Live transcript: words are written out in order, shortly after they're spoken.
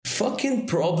fucking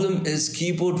problem is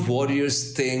keyboard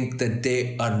warriors think that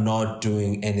they are not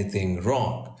doing anything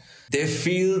wrong. They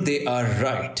feel they are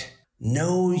right.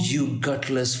 No, you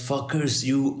gutless fuckers,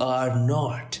 you are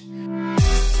not.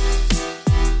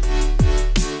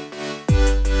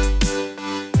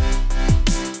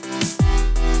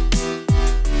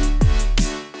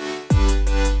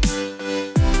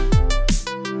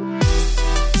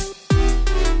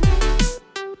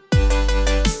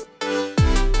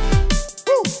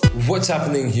 What's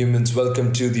happening, humans?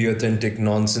 Welcome to the Authentic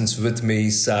Nonsense with me,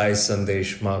 Sai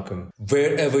Sandesh Makam.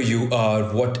 Wherever you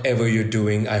are, whatever you're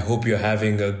doing, I hope you're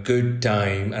having a good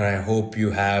time and I hope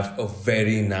you have a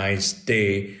very nice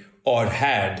day or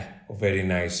had a very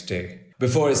nice day.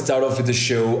 Before I start off with the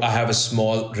show, I have a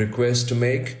small request to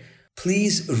make.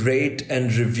 Please rate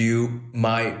and review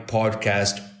my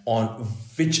podcast on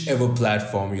whichever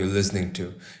platform you're listening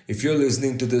to. If you're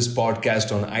listening to this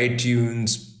podcast on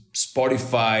iTunes,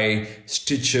 Spotify,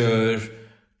 Stitcher,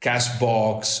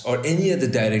 Castbox, or any other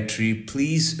directory,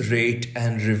 please rate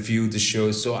and review the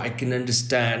show so I can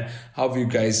understand how you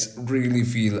guys really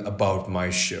feel about my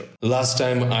show. Last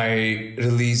time I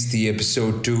released the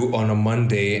episode 2 on a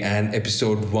Monday and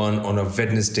episode 1 on a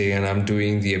Wednesday, and I'm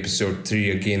doing the episode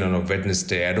 3 again on a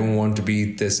Wednesday. I don't want to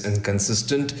be this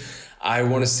inconsistent. I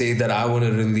want to say that I want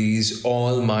to release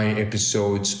all my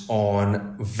episodes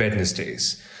on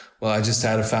Wednesdays. Well, I just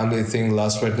had a family thing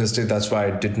last Wednesday. That's why I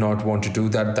did not want to do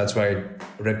that. That's why I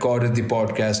recorded the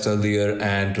podcast earlier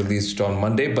and released it on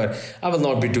Monday. But I will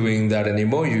not be doing that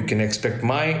anymore. You can expect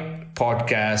my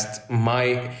podcast,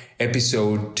 my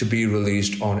episode to be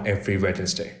released on every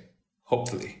Wednesday.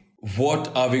 Hopefully.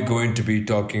 What are we going to be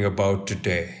talking about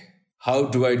today? How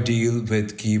do I deal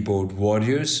with keyboard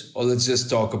warriors? Or let's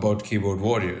just talk about keyboard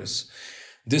warriors.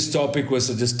 This topic was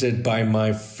suggested by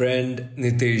my friend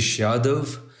Nitesh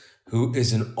Yadav, who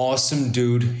is an awesome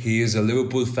dude. He is a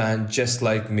Liverpool fan just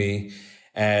like me,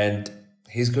 and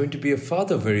he's going to be a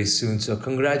father very soon. So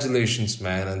congratulations,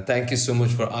 man. And thank you so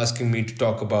much for asking me to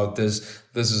talk about this.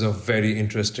 This is a very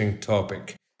interesting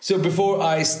topic. So before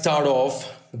I start off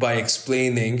by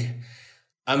explaining,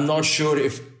 I'm not sure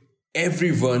if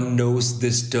everyone knows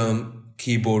this term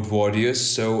keyboard warriors.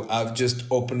 So I've just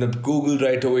opened up Google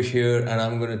right over here and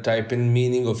I'm going to type in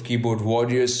meaning of keyboard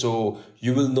warriors. So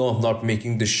you will know I'm not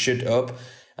making this shit up,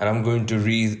 and I'm going to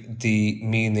read the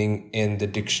meaning in the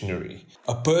dictionary.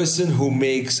 A person who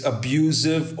makes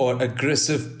abusive or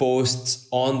aggressive posts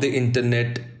on the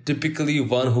internet, typically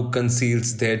one who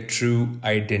conceals their true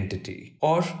identity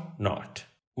or not.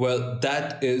 Well,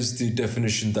 that is the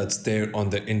definition that's there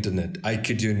on the internet. I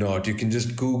kid you not. You can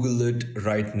just Google it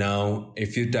right now.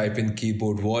 If you type in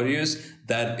keyboard warriors,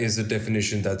 that is the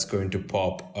definition that's going to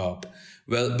pop up.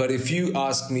 Well, but if you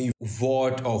ask me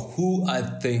what or who I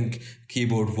think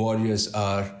keyboard warriors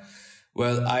are,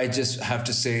 well, I just have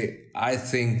to say, I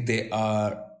think they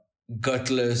are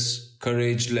gutless,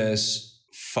 courageless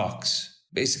fucks.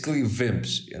 Basically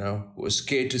wimps, who are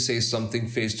scared to say something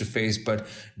face to face, but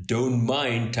don't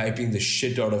mind typing the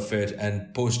shit out of it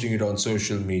and posting it on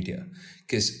social media.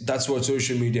 Because that's what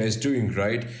social media is doing,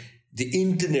 right? The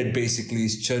internet basically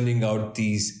is churning out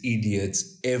these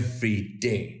idiots every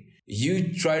day.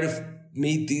 You try to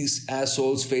meet these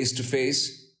assholes face to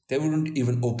face, they wouldn't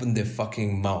even open their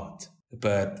fucking mouth.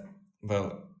 But,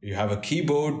 well, you have a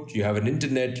keyboard, you have an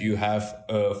internet, you have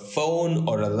a phone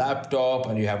or a laptop,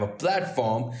 and you have a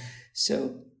platform.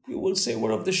 So you will say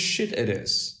what the shit it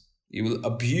is. You will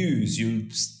abuse, you'll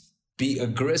be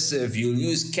aggressive, you'll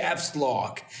use caps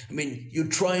lock. I mean, you're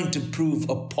trying to prove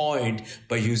a point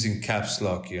by using caps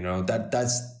lock,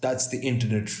 That's the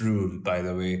internet rule, by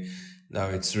the way. No,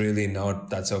 it's really not.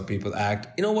 That's how people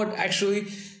act. You know what? Actually,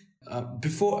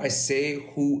 before I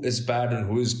say who is bad and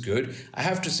who is good, I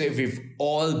have to say we've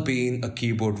all been a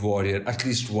keyboard warrior at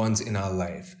least once in our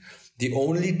life. The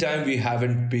only time we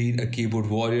haven't been a keyboard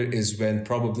warrior is when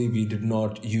probably we did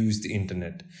not use the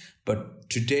internet. But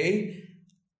today,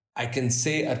 I can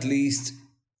say at least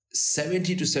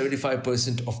 70 to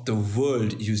 75% of the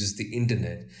world uses the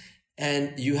internet.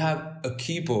 And you have a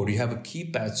keyboard, you have a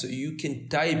keypad, so you can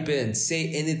type in, say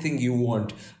anything you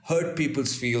want, hurt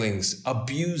people's feelings,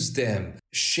 abuse them,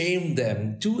 shame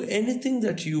them, do anything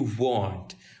that you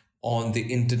want on the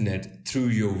internet through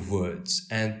your words.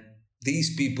 And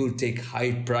these people take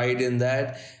high pride in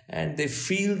that, and they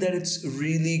feel that it's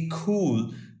really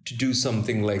cool to do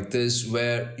something like this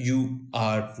where you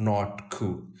are not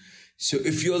cool. So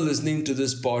if you're listening to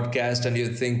this podcast and you're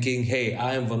thinking, hey,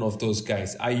 I am one of those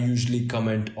guys. I usually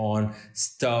comment on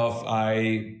stuff.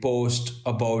 I post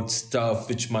about stuff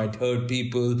which might hurt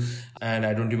people and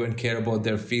I don't even care about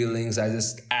their feelings. I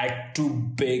just act too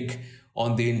big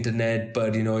on the internet,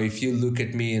 but if you look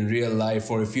at me in real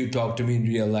life or if you talk to me in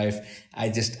real life, I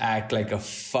just act like a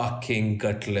fucking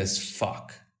gutless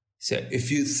fuck. So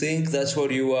if you think that's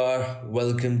what you are,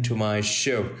 welcome to my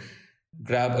show.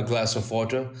 Grab a glass of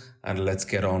water and let's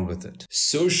get on with it.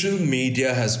 Social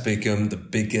media has become the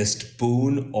biggest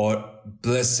boon or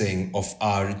blessing of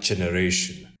our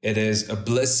generation. It is a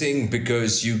blessing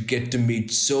because you get to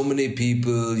meet so many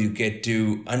people, you get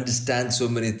to understand so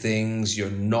many things,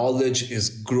 your knowledge is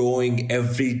growing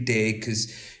every day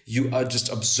because you are just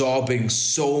absorbing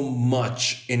so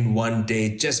much in one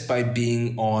day just by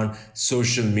being on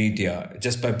social media,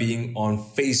 just by being on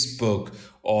Facebook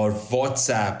or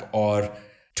WhatsApp or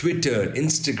Twitter,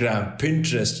 Instagram,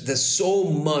 Pinterest. There's so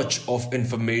much of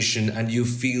information and you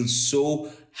feel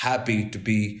so happy to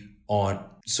be on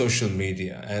social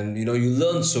media and you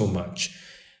learn so much.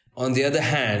 On the other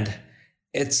hand,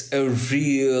 it's a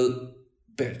real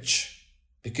bitch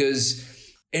because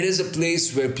it is a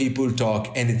place where people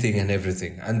talk anything and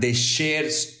everything and they share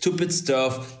stupid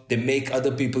stuff. They make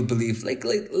other people believe like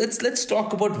let's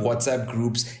talk about WhatsApp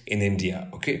groups in India,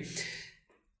 okay?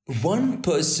 One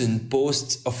person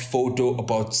posts a photo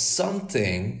about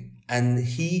something and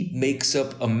he makes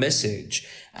up a message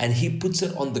and he puts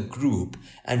it on the group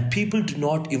and people do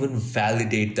not even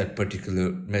validate that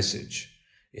particular message.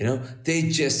 They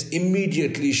just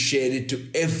immediately share it to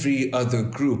every other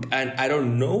group. And I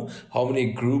don't know how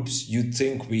many groups you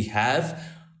think we have.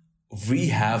 We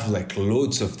have like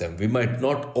loads of them. We might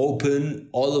not open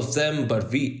all of them,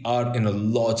 but we are in a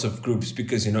lots of groups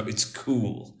because, it's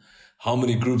cool. How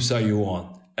many groups are you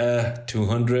on?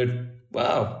 200.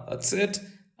 Wow, that's it.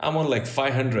 I'm on like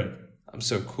 500. I'm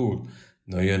so cool.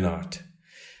 No, you're not.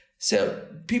 So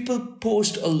people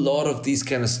post a lot of these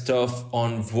kind of stuff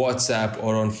on WhatsApp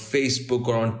or on Facebook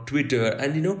or on Twitter.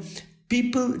 And,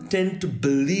 people tend to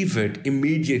believe it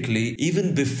immediately,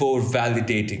 even before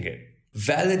validating it.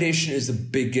 Validation is the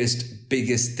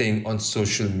biggest thing on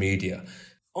social media.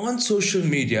 On social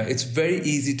media, it's very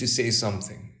easy to say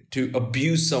something, to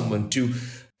abuse someone, to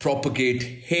propagate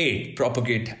hate,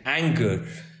 propagate anger,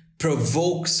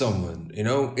 provoke someone.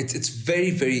 It's very,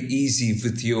 very easy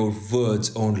with your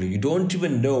words only. You don't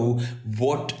even know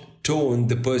what tone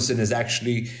the person is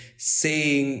actually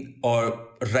saying or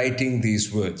writing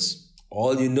these words.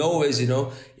 All you know is,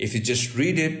 if you just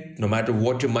read it, no matter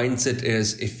what your mindset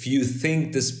is, if you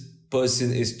think this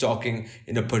person is talking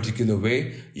in a particular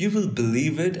way, you will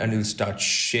believe it and you'll start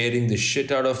sharing the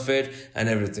shit out of it and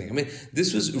everything. I mean,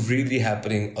 this was really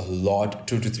happening a lot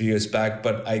 2 to 3 years back,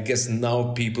 but I guess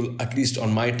now people, at least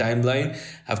on my timeline,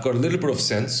 have got a little bit of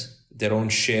sense. They don't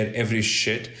share every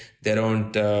shit. They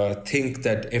don't think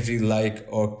that every like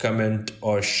or comment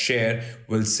or share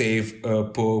will save a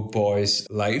poor boy's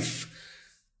life.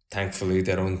 Thankfully,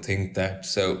 they don't think that.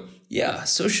 So yeah,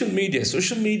 social media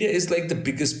is like the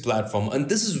biggest platform. And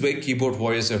this is where keyboard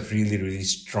warriors are really, really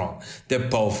strong. They're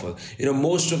powerful.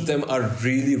 Most of them are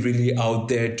really, really out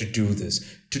there to do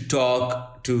this, to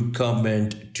talk, to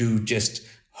comment, to just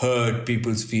hurt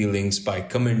people's feelings by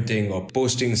commenting or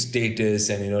posting status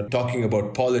and, talking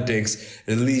about politics,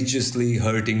 religiously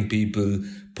hurting people,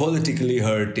 politically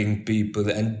hurting people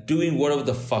and doing whatever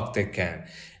the fuck they can.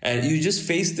 And you just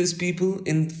face these people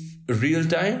in real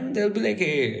time, they'll be like,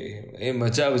 hey,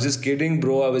 macha, I was just kidding,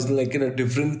 bro. I was like in a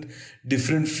different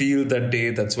field that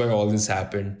day. That's why all this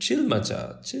happened. Chill,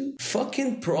 macha, chill.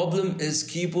 Fucking problem is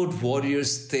keyboard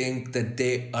warriors think that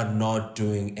they are not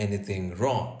doing anything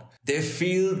wrong. They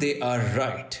feel they are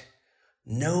right.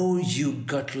 No, you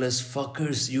gutless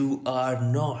fuckers, you are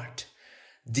not.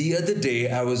 The other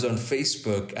day, I was on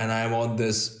Facebook and I'm on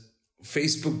this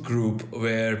Facebook group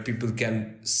where people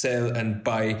can sell and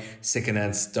buy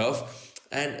secondhand stuff.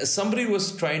 And somebody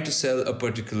was trying to sell a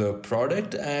particular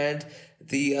product and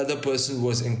the other person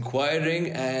was inquiring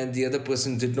and the other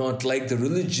person did not like the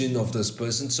religion of this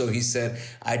person. So he said,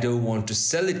 I don't want to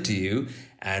sell it to you.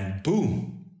 And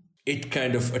boom, it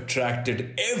kind of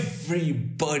attracted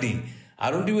everybody.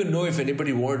 I don't even know if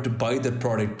anybody wanted to buy the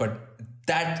product, but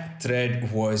that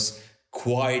thread was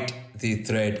quite the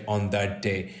thread on that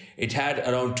day. It had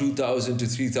around 2,000 to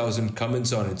 3,000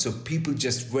 comments on it. So people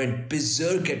just went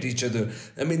berserk at each other.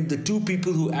 I mean, the two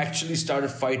people who actually started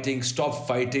fighting stopped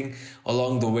fighting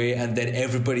along the way, and then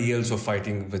everybody else were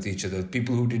fighting with each other.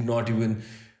 People who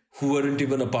weren't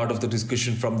even a part of the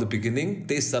discussion from the beginning,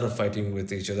 they started fighting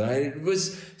with each other. And it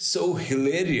was so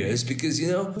hilarious because,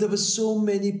 there were so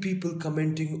many people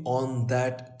commenting on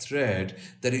that thread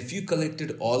that if you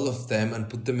collected all of them and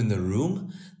put them in the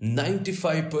room,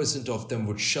 95% of them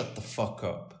would shut the fuck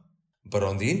up. But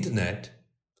on the internet,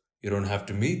 you don't have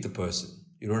to meet the person.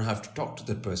 You don't have to talk to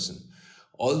that person.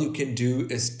 All you can do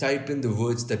is type in the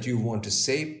words that you want to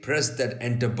say, press that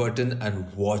enter button,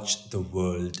 and watch the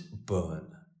world burn.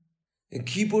 And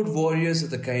keyboard warriors are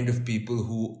the kind of people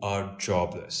who are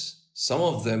jobless. Some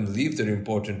of them leave their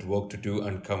important work to do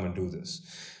and come and do this.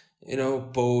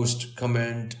 Post,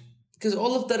 comment, because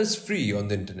all of that is free on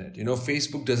the internet.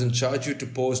 Facebook doesn't charge you to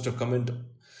post or comment.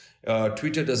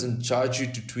 Twitter doesn't charge you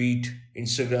to tweet.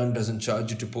 Instagram doesn't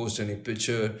charge you to post any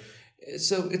picture.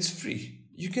 So it's free.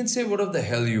 You can say whatever the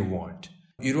hell you want.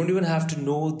 You don't even have to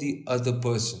know the other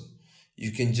person.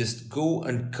 You can just go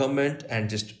and comment and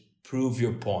just prove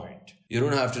your point. You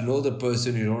don't have to know the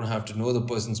person. You don't have to know the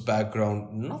person's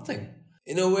background. Nothing.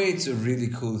 In a way, it's a really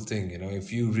cool thing.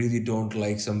 If you really don't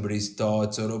like somebody's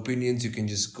thoughts or opinions, you can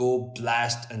just go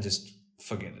blast and just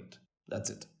forget it. That's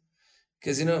it.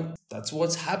 Because, that's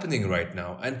what's happening right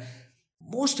now. And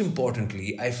most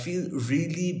importantly, I feel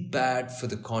really bad for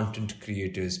the content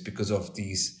creators because of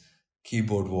these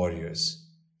keyboard warriors.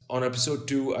 On episode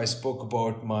 2, I spoke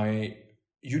about my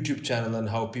YouTube channel and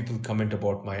how people comment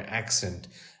about my accent.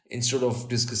 Instead of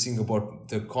discussing about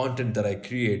the content that I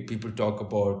create, people talk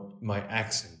about my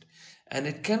accent. And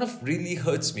it kind of really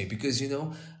hurts me because,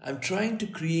 I'm trying to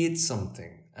create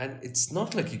something. And it's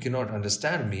not like you cannot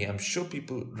understand me. I'm sure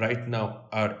people right now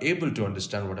are able to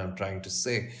understand what I'm trying to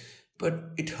say.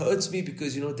 But it hurts me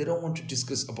because, they don't want to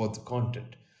discuss about the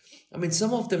content. I mean,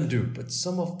 some of them do, but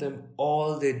some of them,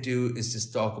 all they do is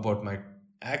just talk about my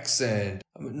accent.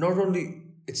 I mean,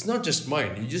 it's not just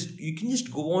mine. You can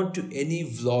just go on to any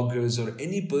vloggers or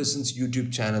any person's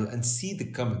YouTube channel and see the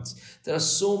comments. There are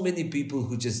so many people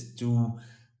who just do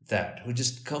that, who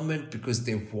just comment because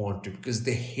they want to, because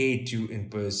they hate you in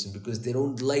person, because they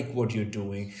don't like what you're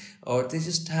doing, or they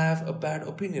just have a bad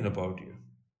opinion about you.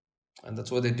 And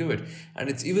that's why they do it. And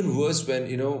it's even worse when,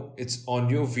 it's on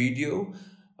your video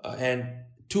and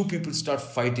two people start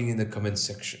fighting in the comment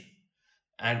section.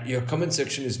 And your comment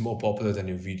section is more popular than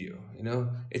your video.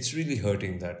 It's really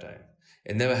hurting that time.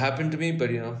 It never happened to me,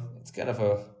 but, it's kind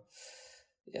of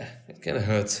it kind of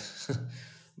hurts.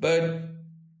 But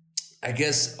I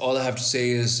guess all I have to say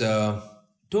is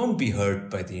don't be hurt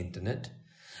by the internet.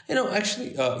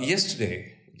 Actually,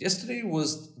 yesterday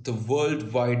was the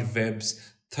World Wide Web's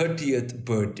 30th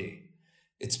birthday.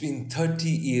 It's been 30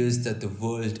 years that the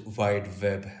World Wide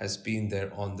Web has been there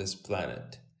on this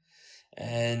planet.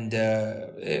 And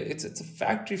it's a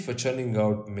factory for churning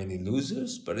out many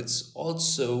losers, but it's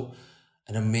also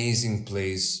an amazing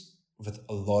place with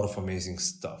a lot of amazing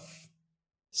stuff.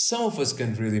 Some of us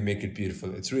can really make it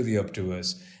beautiful. It's really up to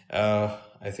us.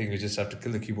 I think we just have to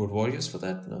kill the keyboard warriors for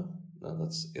that. No,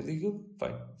 that's illegal.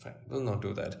 Fine. We'll not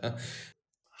do that.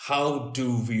 How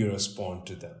do we respond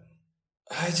to them?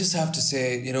 I just have to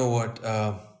say,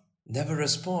 never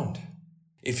respond.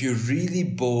 If you're really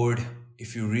bored,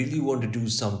 if you really want to do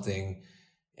something,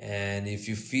 and if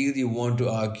you feel you want to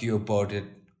argue about it,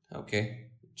 okay,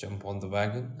 jump on the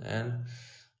wagon and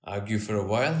argue for a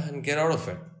while and get out of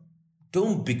it.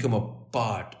 Don't become a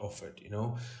part of it,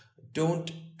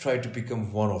 Don't try to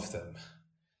become one of them.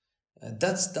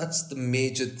 That's the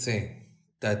major thing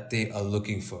that they are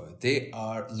looking for. They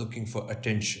are looking for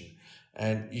attention,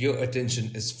 and your attention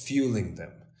is fueling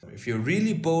them. If you're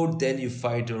really bored, then you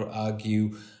fight or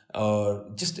argue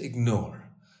or just ignore.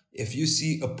 If you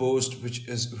see a post which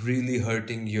is really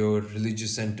hurting your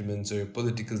religious sentiments or your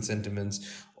political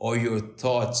sentiments or your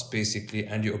thoughts basically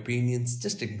and your opinions,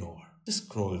 just ignore. Just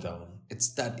scroll down.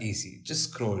 It's that easy. Just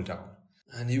scroll down.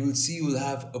 And you will see you'll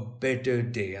have a better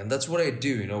day. And that's what I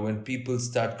do, when people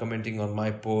start commenting on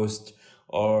my post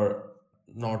or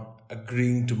not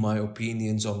agreeing to my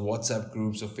opinions on WhatsApp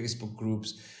groups or Facebook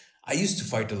groups. I used to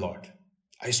fight a lot.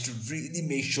 I used to really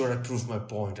make sure I proved my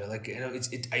point.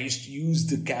 I used to use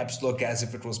the caps lock as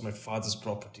if it was my father's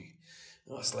property.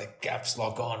 I was like, caps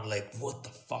lock on, like, what the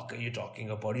fuck are you talking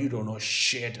about? You don't know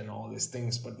shit and all these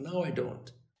things. But now I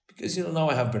don't. Because, now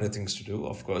I have better things to do,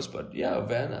 of course. But yeah,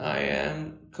 when I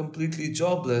am completely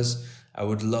jobless, I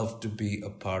would love to be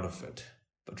a part of it.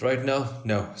 But right now,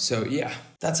 no. So yeah,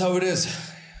 that's how it is.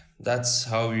 That's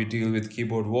how you deal with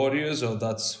keyboard warriors, or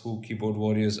that's who keyboard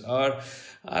warriors are.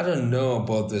 I don't know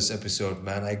about this episode,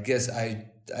 man. I guess I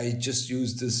just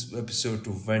used this episode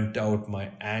to vent out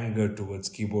my anger towards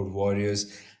keyboard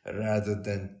warriors rather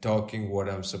than talking what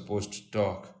I'm supposed to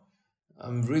talk.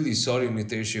 I'm really sorry,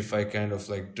 Nitesh, if I kind of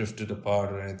drifted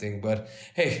apart or anything, but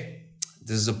hey,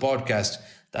 this is a podcast.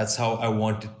 That's how I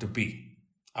want it to be.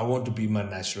 I want to be my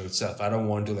natural self. I don't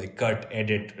want to cut,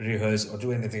 edit, rehearse, or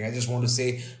do anything. I just want to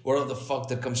say whatever the fuck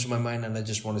that comes to my mind, and I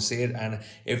just want to say it. And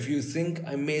if you think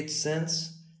I made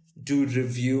sense, do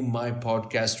review my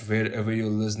podcast wherever you're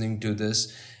listening to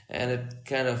this, and it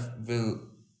kind of will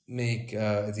make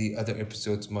the other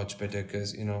episodes much better,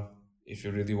 because, if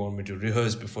you really want me to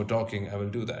rehearse before talking, I will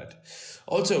do that.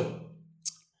 Also,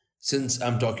 since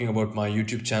I'm talking about my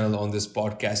YouTube channel on this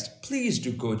podcast, please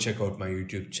do go check out my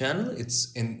YouTube channel.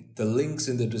 It's in the links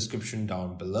in the description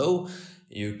down below.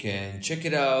 You can check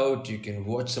it out. You can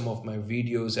watch some of my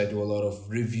videos. I do a lot of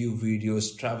review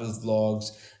videos, travel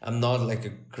vlogs. I'm not like a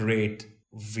great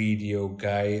video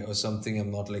guy or something.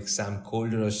 I'm not like Sam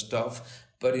Colder or stuff,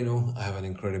 but I have an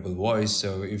incredible voice.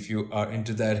 So if you are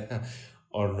into that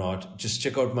or not, just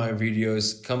check out my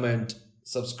videos, comment,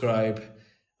 subscribe.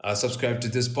 Subscribe to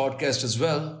this podcast as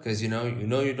well, because you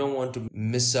don't want to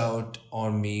miss out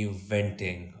on me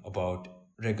venting about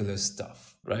regular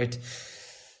stuff, right?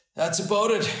 That's about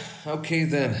it. Okay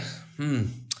then.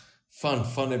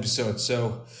 Fun episode.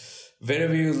 So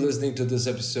wherever you're listening to this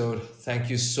episode,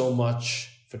 thank you so much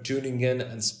for tuning in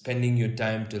and spending your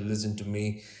time to listen to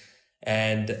me.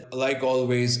 And like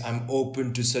always, I'm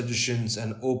open to suggestions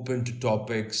and open to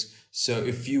topics. So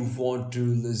if you want to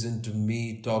listen to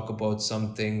me talk about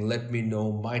something, let me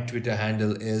know. My Twitter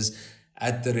handle is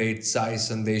 @Sai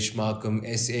Sandesh Makam,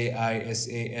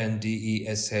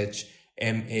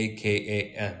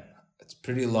 SAISANDESHMAKAN. It's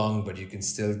pretty long, but you can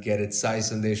still get it. Sai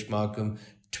Sandesh Makam.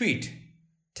 Tweet.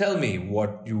 Tell me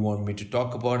what you want me to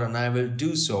talk about and I will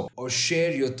do so. Or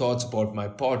share your thoughts about my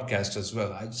podcast as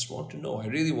well. I just want to know. I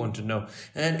really want to know.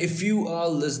 And if you are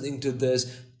listening to this,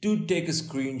 do take a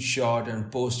screenshot and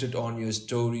post it on your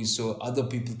story so other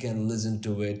people can listen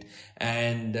to it.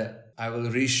 And I will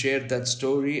reshare that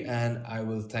story and I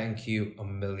will thank you a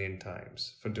million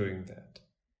times for doing that.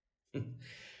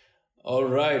 All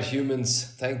right, humans,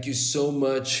 thank you so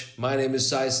much. My name is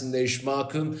Sai Sandesh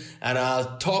Makam and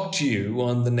I'll talk to you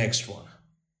on the next one.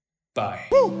 Bye.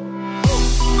 Woo!